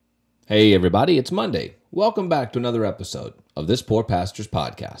Hey everybody, it's Monday. Welcome back to another episode of This Poor Pastor's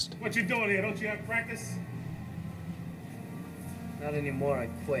Podcast. What you doing here? Don't you have practice? Not anymore, I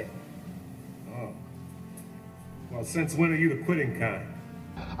quit. Oh. Well, since when are you the quitting kind?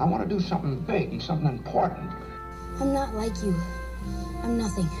 I want to do something big, something important. I'm not like you. I'm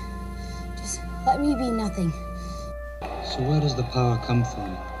nothing. Just let me be nothing. So where does the power come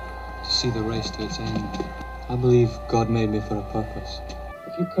from to see the race to its end? I believe God made me for a purpose.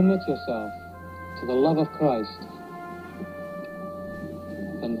 If you commit yourself to the love of Christ,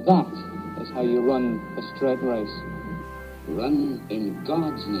 then that is how you run a straight race. Run in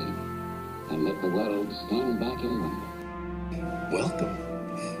God's name and let the world stand back in wonder. Welcome.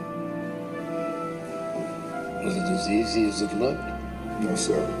 Was it as easy as it looked? No,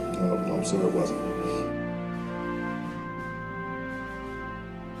 sir. No, sir, it wasn't.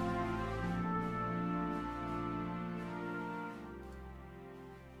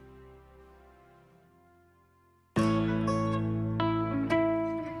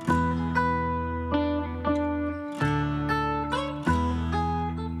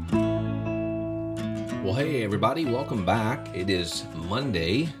 Well, hey everybody, welcome back. It is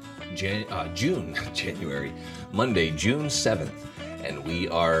Monday, Monday, June 7th, and we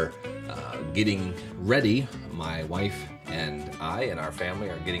are getting ready. My wife and I and our family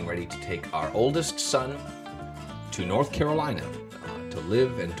are getting ready to take our oldest son to North Carolina to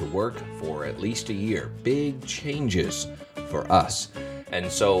live and to work for at least a year. Big changes for us.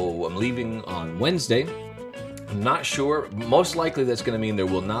 And so I'm leaving on Wednesday. I'm not sure. Most likely that's going to mean there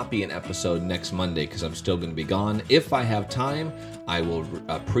will not be an episode next Monday because I'm still going to be gone. If I have time, I will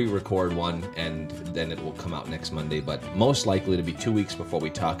pre-record one and then it will come out next Monday. But most likely to be 2 weeks before we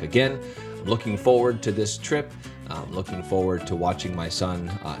talk again. I'm looking forward to this trip. I'm looking forward to watching my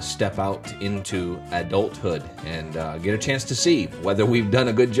son step out into adulthood and get a chance to see whether we've done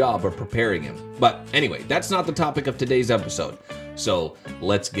a good job of preparing him. But anyway, that's not the topic of today's episode. So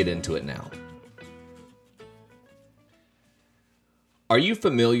let's get into it now. Are you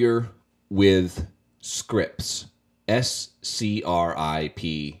familiar with scripts? S-C-R-I-P-T-S.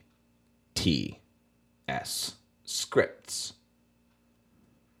 Scripts.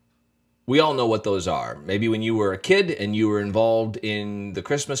 We all know what those are. Maybe when you were a kid and you were involved in the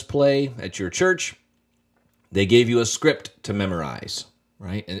Christmas play at your church, they gave you a script to memorize,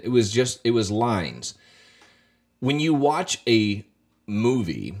 right? And it was lines. When you watch a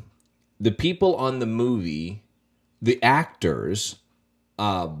movie, the people on the movie, the actors,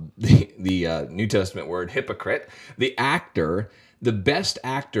 the New Testament word hypocrite, the best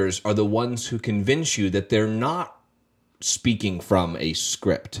actors are the ones who convince you that they're not speaking from a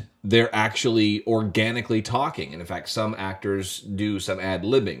script. They're actually organically talking. And in fact, some actors do some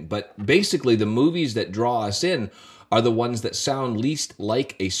ad-libbing. But basically, the movies that draw us in are the ones that sound least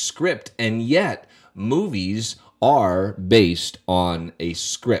like a script. And yet, movies are based on a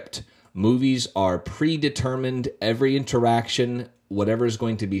script. Movies are predetermined. Every interaction, whatever is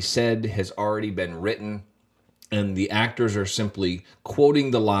going to be said, has already been written, and the actors are simply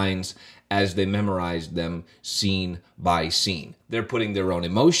quoting the lines as they memorized them scene by scene. They're putting their own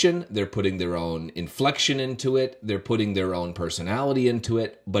emotion, they're putting their own inflection into it, they're putting their own personality into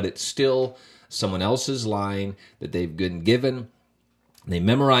it, but it's still someone else's line that they've been given. They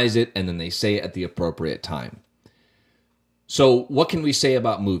memorize it, and then they say it at the appropriate time. So what can we say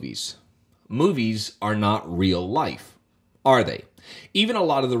about movies? Movies are not real life, are they? Even a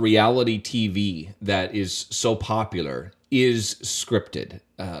lot of the reality TV that is so popular is scripted.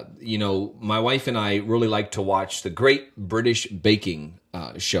 My wife and I really like to watch the Great British Baking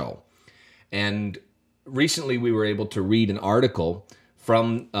Show. And recently we were able to read an article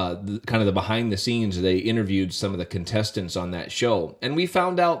from the behind the scenes. They interviewed some of the contestants on that show. And we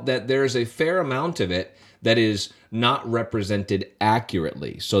found out that there's a fair amount of it that is not represented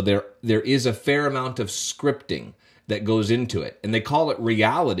accurately. So there is a fair amount of scripting that goes into it. And they call it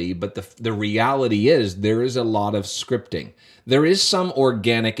reality, but the reality is there is a lot of scripting. There is some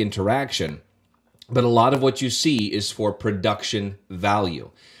organic interaction, but a lot of what you see is for production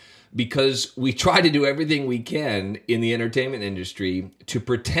value. Because we try to do everything we can in the entertainment industry to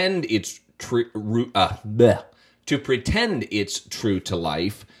pretend it's true to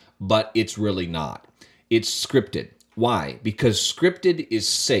life, but it's really not. It's scripted. Why? Because scripted is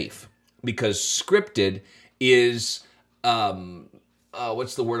safe. Because scripted is,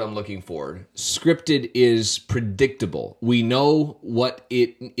 what's the word I'm looking for? Scripted is predictable. We know what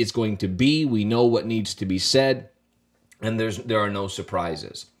it's going to be. We know what needs to be said. And there are no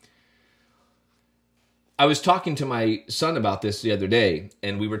surprises. I was talking to my son about this the other day,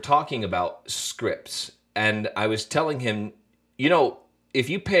 and we were talking about scripts. And I was telling him, if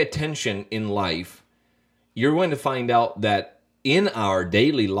you pay attention in life, you're going to find out that in our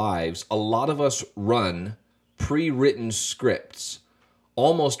daily lives, a lot of us run pre-written scripts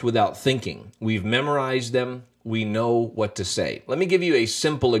almost without thinking. We've memorized them. We know what to say. Let me give you a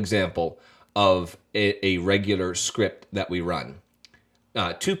simple example of a regular script that we run.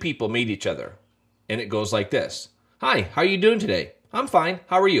 Two people meet each other, and it goes like this. Hi, how are you doing today? I'm fine.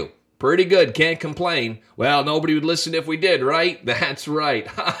 How are you? Pretty good. Can't complain. Well, nobody would listen if we did, right? That's right.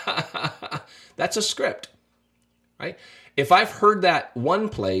 That's a script, right? If I've heard that one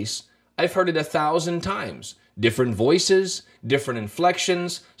place, I've heard it 1,000 times. Different voices, different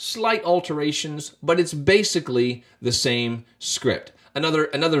inflections, slight alterations, but it's basically the same script.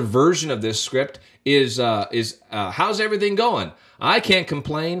 Another version of this script is how's everything going? I can't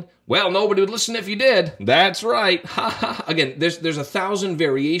complain. Well, nobody would listen if you did. That's right. Again, there's 1,000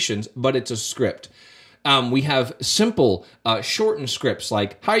 variations, but it's a script. We have simple, shortened scripts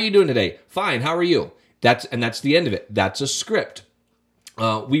like, how are you doing today? Fine, how are you? That's the end of it. That's a script.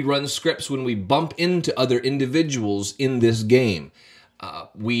 We run scripts when we bump into other individuals in this game.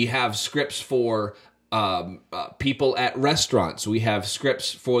 We have scripts for people at restaurants. We have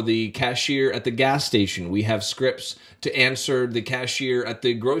scripts for the cashier at the gas station. We have scripts to answer the cashier at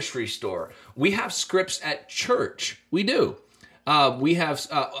the grocery store. We have scripts at church. We do. We have.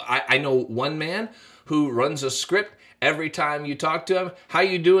 I know one man who runs a script. Every time you talk to him, how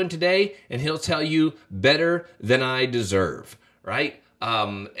you doing today? And he'll tell you, better than I deserve, right?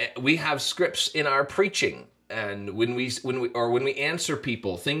 We have scripts in our preaching, and when we answer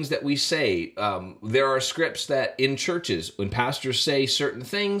people, things that we say, there are scripts that in churches, when pastors say certain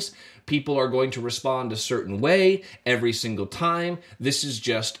things, people are going to respond a certain way every single time. This is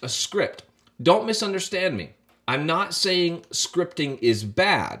just a script. Don't misunderstand me. I'm not saying scripting is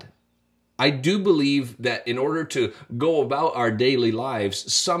bad. I do believe that in order to go about our daily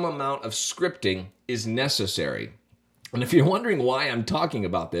lives, some amount of scripting is necessary. And if you're wondering why I'm talking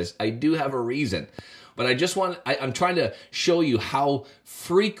about this, I do have a reason. But I'm trying to show you how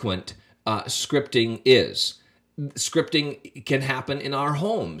frequent scripting is. Scripting can happen in our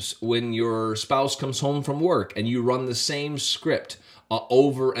homes when your spouse comes home from work and you run the same script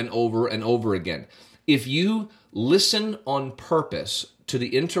over and over and over again. If you listen on purpose to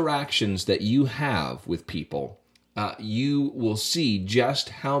the interactions that you have with people, you will see just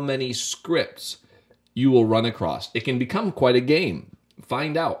how many scripts you will run across. It can become quite a game.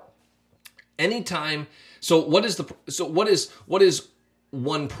 Find out. Anytime. So what is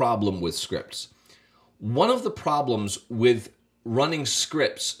one problem with scripts? One of the problems with running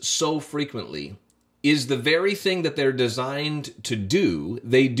scripts so frequently is the very thing that they're designed to do,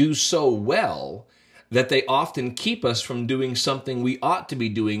 they do so well that they often keep us from doing something we ought to be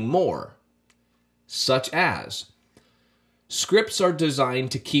doing more. Such as, scripts are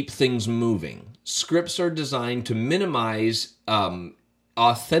designed to keep things moving. Scripts are designed to minimize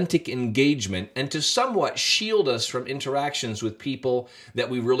authentic engagement and to somewhat shield us from interactions with people that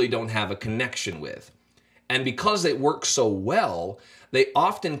we really don't have a connection with. And because they work so well, they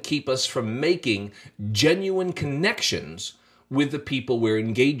often keep us from making genuine connections with the people we're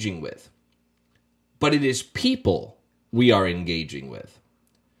engaging with. But it is people we are engaging with.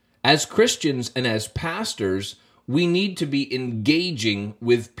 As Christians and as pastors, we need to be engaging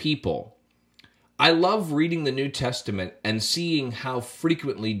with people. I love reading the New Testament and seeing how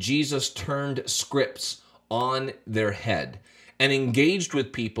frequently Jesus turned scripts on their head and engaged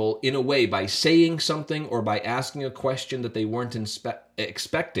with people in a way by saying something or by asking a question that they weren't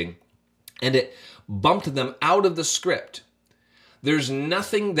expecting, and it bumped them out of the script. There's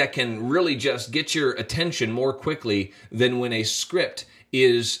nothing that can really just get your attention more quickly than when a script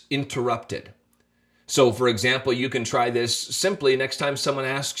is interrupted. So, for example, you can try this simply. Next time someone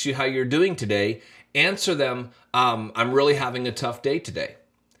asks you how you're doing today, answer them, I'm really having a tough day today.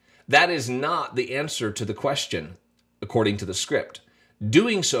 That is not the answer to the question, according to the script.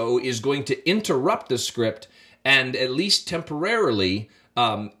 Doing so is going to interrupt the script and at least temporarily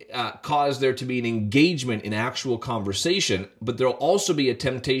cause there to be an engagement in actual conversation, but there'll also be a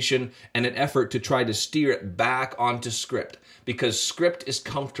temptation and an effort to try to steer it back onto script, because script is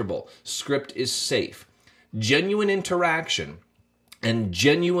comfortable, script is safe. Genuine interaction and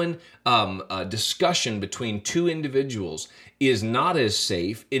genuine discussion between two individuals is not as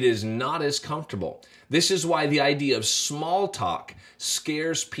safe, it is not as comfortable. This is why the idea of small talk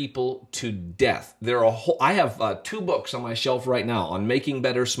scares people to death. I have 2 books on my shelf right now on making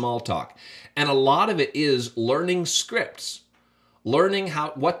better small talk. And a lot of it is learning scripts, learning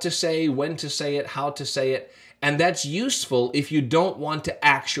what to say, when to say it, how to say it. And that's useful if you don't want to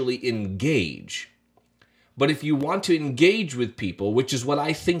actually engage. But if you want to engage with people, which is what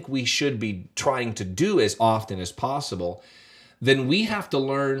I think we should be trying to do as often as possible, then we have to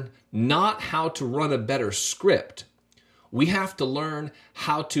learn not how to run a better script. We have to learn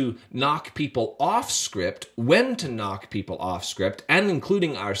how to knock people off script, when to knock people off script, and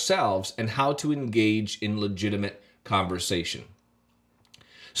including ourselves, and how to engage in legitimate conversation.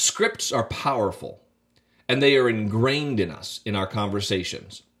 Scripts are powerful, and they are ingrained in us, in our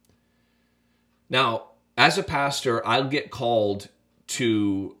conversations. Now, as a pastor, I'll get called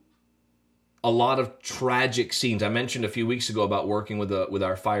to a lot of tragic scenes. I mentioned a few weeks ago about working with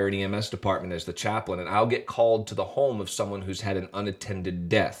our fire and EMS department as the chaplain, and I'll get called to the home of someone who's had an unattended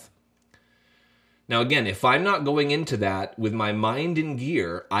death. Now again, if I'm not going into that with my mind in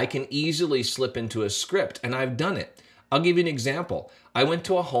gear, I can easily slip into a script, and I've done it. I'll give you an example. I went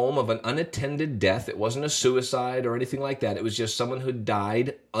to a home of an unattended death. It wasn't a suicide or anything like that. It was just someone who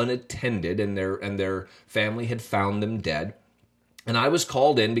died unattended, and their family had found them dead. And I was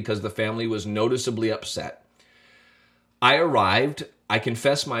called in because the family was noticeably upset. I arrived. I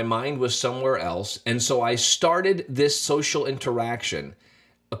confess my mind was somewhere else. And so I started this social interaction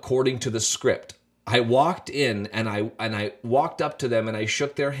according to the script. I walked in and I walked up to them and I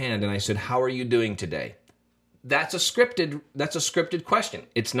shook their hand and I said, "How are you doing today?" That's a scripted question.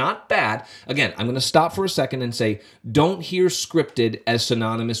 It's not bad. Again, I'm going to stop for a second and say, don't hear scripted as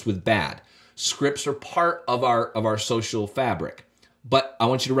synonymous with bad. Scripts are part of our social fabric. But I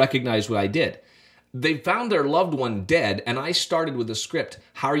want you to recognize what I did. They found their loved one dead, and I started with a script.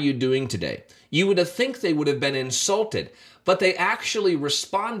 "How are you doing today?" You would think they would have been insulted, but they actually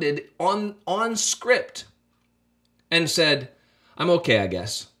responded on script and said, "I'm okay, I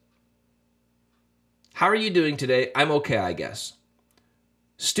guess." "How are you doing today?" "I'm okay, I guess."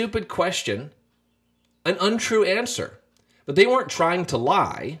 Stupid question, an untrue answer. But they weren't trying to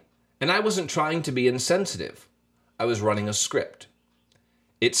lie, and I wasn't trying to be insensitive. I was running a script.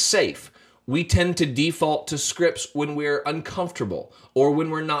 It's safe. We tend to default to scripts when we're uncomfortable, or when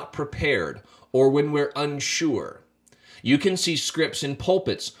we're not prepared, or when we're unsure. You can see scripts in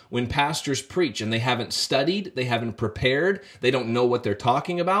pulpits when pastors preach and they haven't studied, they haven't prepared, they don't know what they're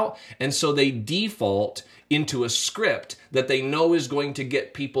talking about, and so they default into a script that they know is going to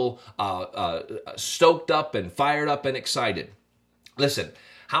get people stoked up and fired up and excited. Listen,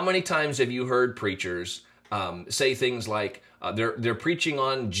 how many times have you heard preachers say things like, they're preaching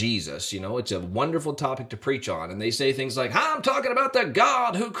on Jesus, it's a wonderful topic to preach on. And they say things like, "I'm talking about the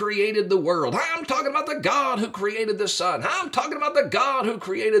God who created the world. I'm talking about the God who created the sun. I'm talking about the God who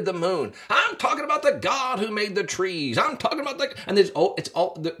created the moon. I'm talking about the God who made the trees. I'm talking about and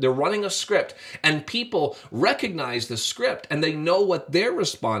they're running a script, and people recognize the script and they know what their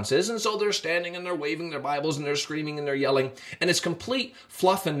response is. And so they're standing and they're waving their Bibles and they're screaming and they're yelling, and it's complete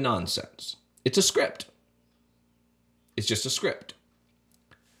fluff and nonsense. It's a script. It's just a script.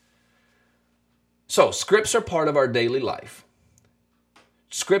 So, scripts are part of our daily life.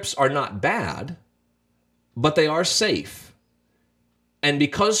 Scripts are not bad, but they are safe. And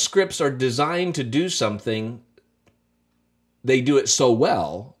because scripts are designed to do something, they do it so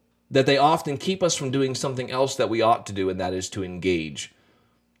well that they often keep us from doing something else that we ought to do, and that is to engage.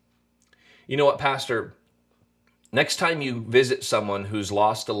 You know what, Pastor? Next time you visit someone who's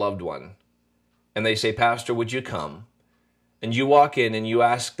lost a loved one, and they say, "Pastor, would you come?" And you walk in and you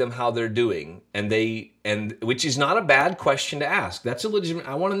ask them how they're doing, and which is not a bad question to ask. That's a legitimate.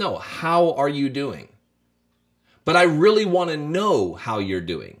 I want to know, how are you doing? But I really want to know how you're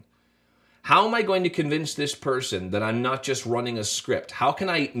doing. How am I going to convince this person that I'm not just running a script? How can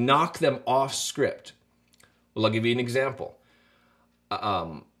I knock them off script? Well, I'll give you an example.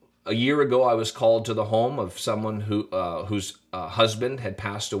 A year ago, I was called to the home of someone whose husband had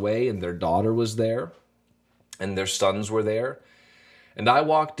passed away, and their daughter was there. And their sons were there. And I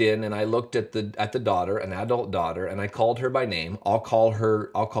walked in and I looked at the daughter, an adult daughter, and I called her by name. I'll call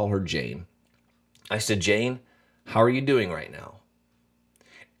her Jane. I said, "Jane, how are you doing right now?"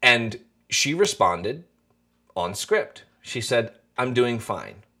 And she responded on script. She said, "I'm doing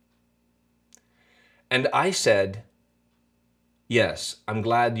fine." And I said, "Yes, I'm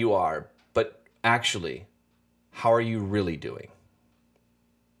glad you are, but actually, how are you really doing?"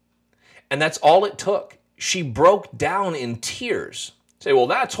 And that's all it took. She broke down in tears. Say, "Well,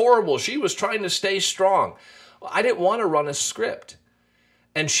 that's horrible. She was trying to stay strong." Well, I didn't want to run a script.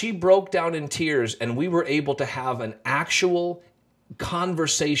 And she broke down in tears, and we were able to have an actual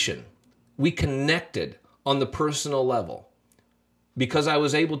conversation. We connected on the personal level because I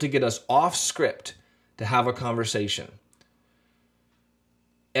was able to get us off script to have a conversation.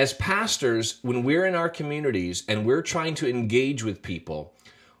 As pastors, when we're in our communities and we're trying to engage with people,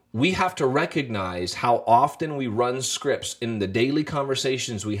 we have to recognize how often we run scripts in the daily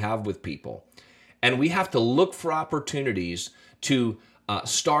conversations we have with people. And we have to look for opportunities to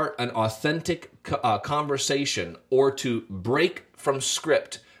start an authentic conversation or to break from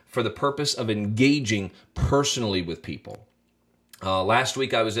script for the purpose of engaging personally with people. Last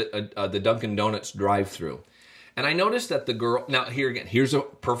week I was at the Dunkin' Donuts drive-thru, and I noticed that the girl, now here again, here's a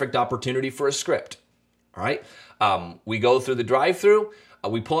perfect opportunity for a script, all right? We go through the drive-thru,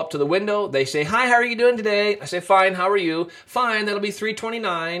 we pull up to the window, they say, "Hi, how are you doing today?" I say, "Fine, how are you?" "Fine, that'll be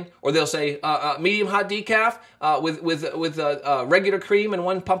 $3.29. Or they'll say, medium hot decaf with regular cream and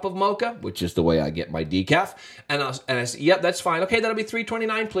 1 pump of mocha, which is the way I get my decaf. And I say, "Yep, that's fine. Okay, that'll be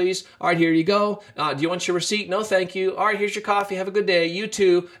 $3.29, please. All right, here you go. Do you want your receipt?" "No, thank you." "All right, here's your coffee. Have a good day." "You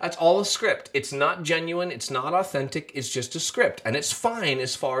too." That's all a script. It's not genuine. It's not authentic. It's just a script. And it's fine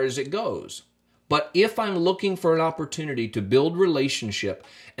as far as it goes. But if I'm looking for an opportunity to build relationship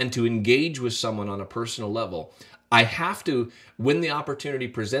and to engage with someone on a personal level, I have to, when the opportunity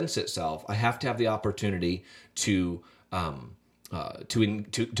presents itself, I have to have the opportunity to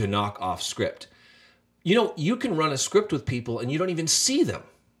knock off script. You know, you can run a script with people and you don't even see them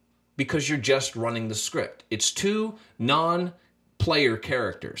because you're just running the script. It's two non-player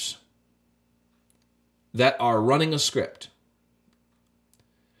characters that are running a script.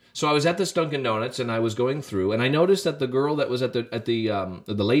 So I was at this Dunkin' Donuts and I was going through, and I noticed that the girl that was the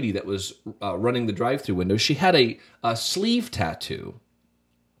lady that was running the drive-thru window, she had a sleeve tattoo,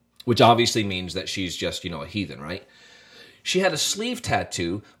 which obviously means that she's just, a heathen, right? She had a sleeve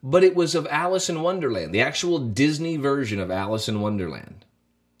tattoo, but it was of Alice in Wonderland, the actual Disney version of Alice in Wonderland.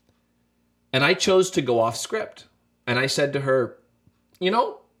 And I chose to go off script. And I said to her, you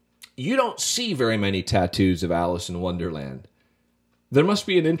don't see very many tattoos of Alice in Wonderland. There must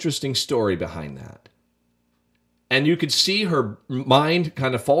be an interesting story behind that. And you could see her mind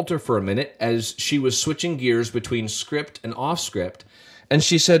kind of falter for a minute as she was switching gears between script and off script. And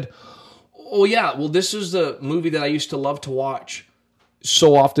she said, "Oh yeah, well this is the movie that I used to love to watch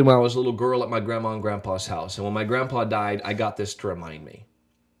so often when I was a little girl at my grandma and grandpa's house. And when my grandpa died, I got this to remind me."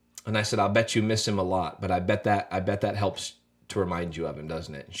 And I said, "I'll bet you miss him a lot, but I bet that helps to remind you of him,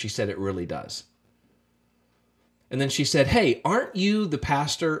 doesn't it?" She said, "It really does." And then she said, "Hey, aren't you the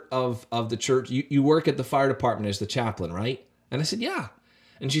pastor of the church? You work at the fire department as the chaplain, right?" And I said, "Yeah."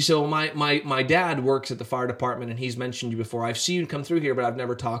 And she said, "Well, my dad works at the fire department and he's mentioned you before. I've seen you come through here, but I've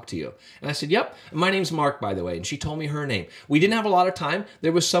never talked to you." And I said, "Yep, my name's Mark, by the way." And she told me her name. We didn't have a lot of time.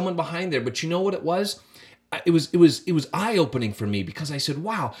 There was someone behind there, but you know what it was? It was eye-opening for me because I said,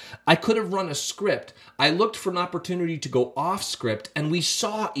 wow, I could have run a script. I looked for an opportunity to go off script and we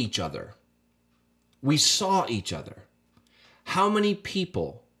saw each other. We saw each other. How many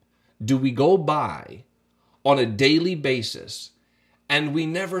people do we go by on a daily basis and we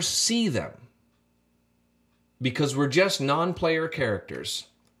never see them because we're just non-player characters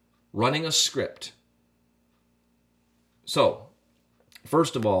running a script? So,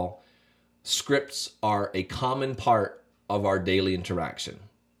 first of all, scripts are a common part of our daily interaction.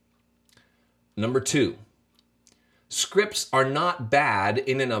 Number two, scripts are not bad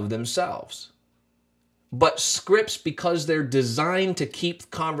in and of themselves. But scripts, because they're designed to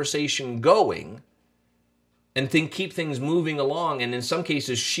keep conversation going and keep things moving along, and in some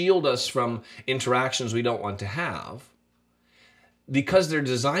cases shield us from interactions we don't want to have, because they're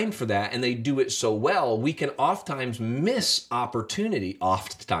designed for that and they do it so well, we can oftentimes miss opportunity.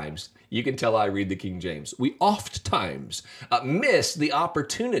 Oftentimes, you can tell I read the King James. We oftentimes miss the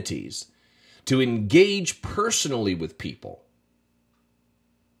opportunities to engage personally with people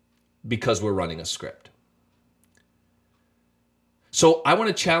because we're running a script. So I want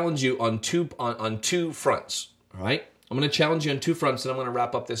to challenge you on two fronts, all right? I'm going to challenge you on two fronts, and I'm going to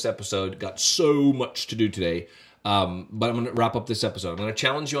wrap up this episode. Got so much to do today, but I'm going to wrap up this episode. I'm going to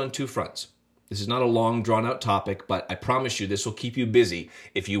challenge you on two fronts. This is not a long, drawn-out topic, but I promise you this will keep you busy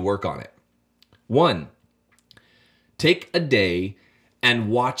if you work on it. One, take a day and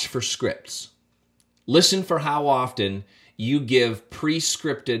watch for scripts. Listen for how often you give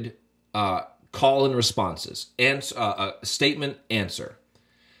pre-scripted call and responses, statement, answer.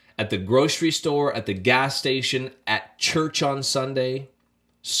 At the grocery store, at the gas station, at church on Sunday,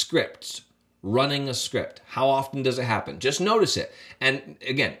 scripts, running a script. How often does it happen? Just notice it. And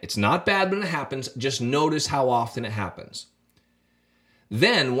again, it's not bad when it happens. Just notice how often it happens.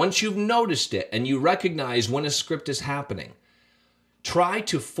 Then, once you've noticed it and you recognize when a script is happening, try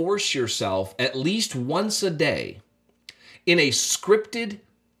to force yourself at least once a day in a scripted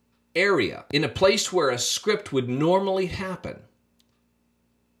area, in a place where a script would normally happen.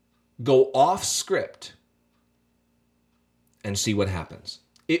 Go off script and see what happens.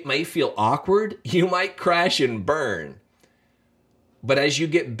 It may feel awkward. You might crash and burn. But as you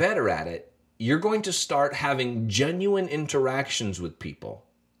get better at it, you're going to start having genuine interactions with people.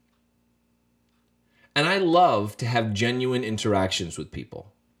 And I love to have genuine interactions with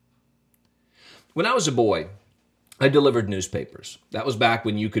people. When I was a boy, I delivered newspapers. That was back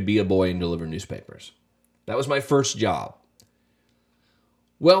when you could be a boy and deliver newspapers. That was my first job.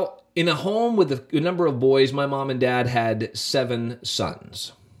 Well, in a home with a number of boys, my mom and dad had 7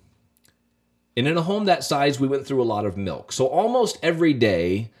 sons. And in a home that size, we went through a lot of milk. So almost every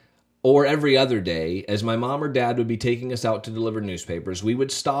day or every other day, as my mom or dad would be taking us out to deliver newspapers, we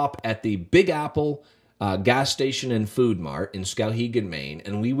would stop at the Big Apple gas station and food mart in Skowhegan, Maine,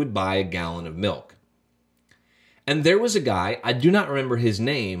 and we would buy a gallon of milk. And there was a guy, I do not remember his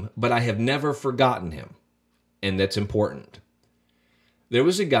name, but I have never forgotten him. And that's important. There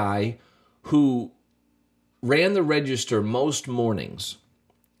was a guy who ran the register most mornings,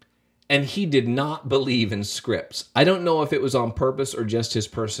 and he did not believe in scripts. I don't know if it was on purpose or just his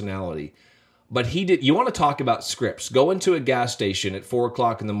personality, but he did. You want to talk about scripts? Go into a gas station at 4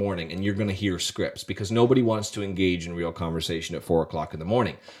 o'clock in the morning and you're going to hear scripts because nobody wants to engage in real conversation at 4 o'clock in the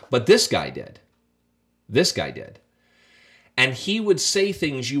morning. But this guy did. This guy did. And he would say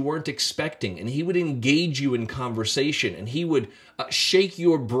things you weren't expecting, and he would engage you in conversation, and he would shake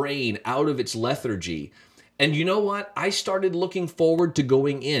your brain out of its lethargy. And you know what? I started looking forward to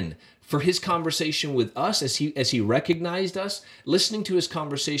going in for his conversation with us as he recognized us, listening to his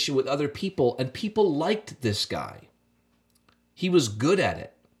conversation with other people, and people liked this guy. He was good at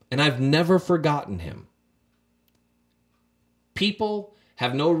it, and I've never forgotten him. People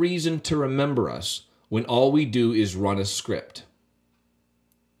have no reason to remember us when all we do is run a script.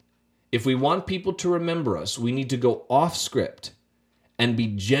 If we want people to remember us, we need to go off script and be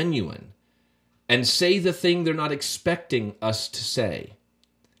genuine and say the thing they're not expecting us to say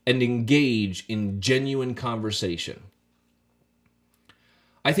and engage in genuine conversation.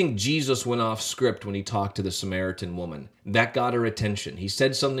 I think Jesus went off script when he talked to the Samaritan woman. That got her attention. He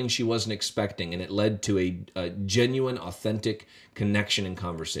said something she wasn't expecting, and it led to a genuine, authentic connection and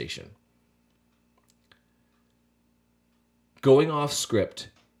conversation. Going off script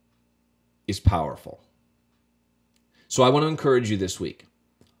is powerful. So I want to encourage you this week.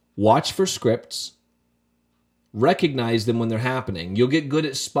 Watch for scripts. Recognize them when they're happening. You'll get good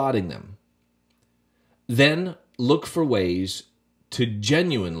at spotting them. Then look for ways to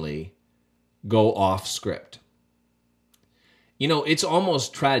genuinely go off script. You know, it's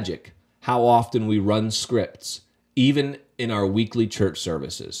almost tragic how often we run scripts, even in our weekly church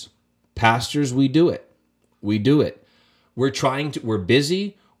services. Pastors, we do it. We do it. We're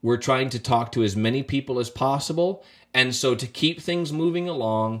busy. We're trying to talk to as many people as possible. And so to keep things moving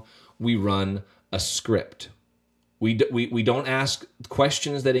along, we run a script. We don't ask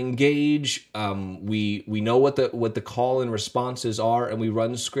questions that engage. We know what the call and responses are, and we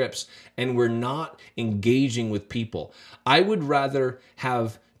run scripts, and we're not engaging with people. I would rather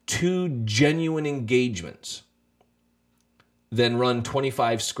have 2 genuine engagements than run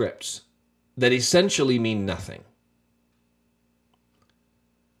 25 scripts that essentially mean nothing.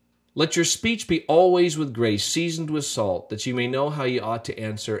 Let your speech be always with grace, seasoned with salt, that you may know how you ought to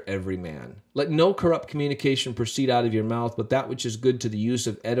answer every man. Let no corrupt communication proceed out of your mouth, but that which is good to the use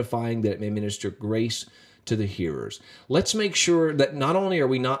of edifying, that it may minister grace to the hearers. Let's make sure that not only are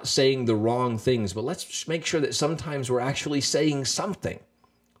we not saying the wrong things, but let's make sure that sometimes we're actually saying something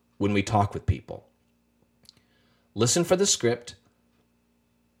when we talk with people. Listen for the script.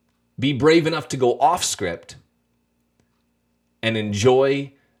 Be brave enough to go off script and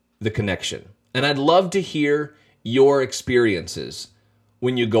enjoy the connection. And I'd love to hear your experiences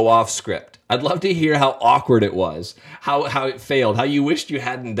when you go off script. I'd love to hear how awkward it was, how it failed, how you wished you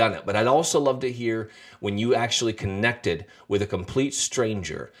hadn't done it. But I'd also love to hear when you actually connected with a complete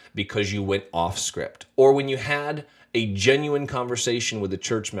stranger because you went off script, or when you had a genuine conversation with a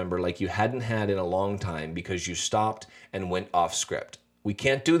church member like you hadn't had in a long time because you stopped and went off script. We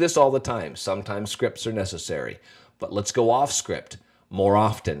can't do this all the time. Sometimes scripts are necessary, but let's go off script more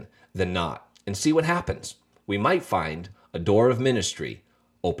often than not and see what happens. We might find a door of ministry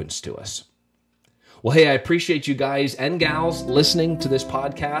opens to us. Well, hey, I appreciate you guys and gals listening to this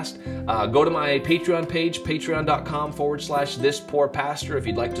podcast. Go to my Patreon page, patreon.com/thispoorpastor if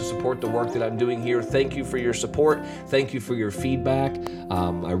you'd like to support the work that I'm doing here. Thank you for your support. Thank you for your feedback.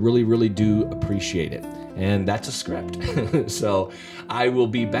 I really, really do appreciate it. And that's a script. So I will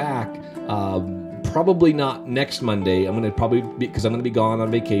be back probably not next Monday. I'm going to be gone on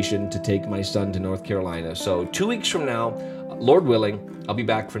vacation to take my son to North Carolina. So 2 weeks from now, Lord willing, I'll be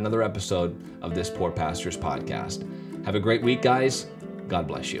back for another episode of This Poor Pastor's podcast. Have a great week, guys. God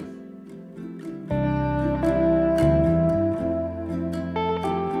bless you.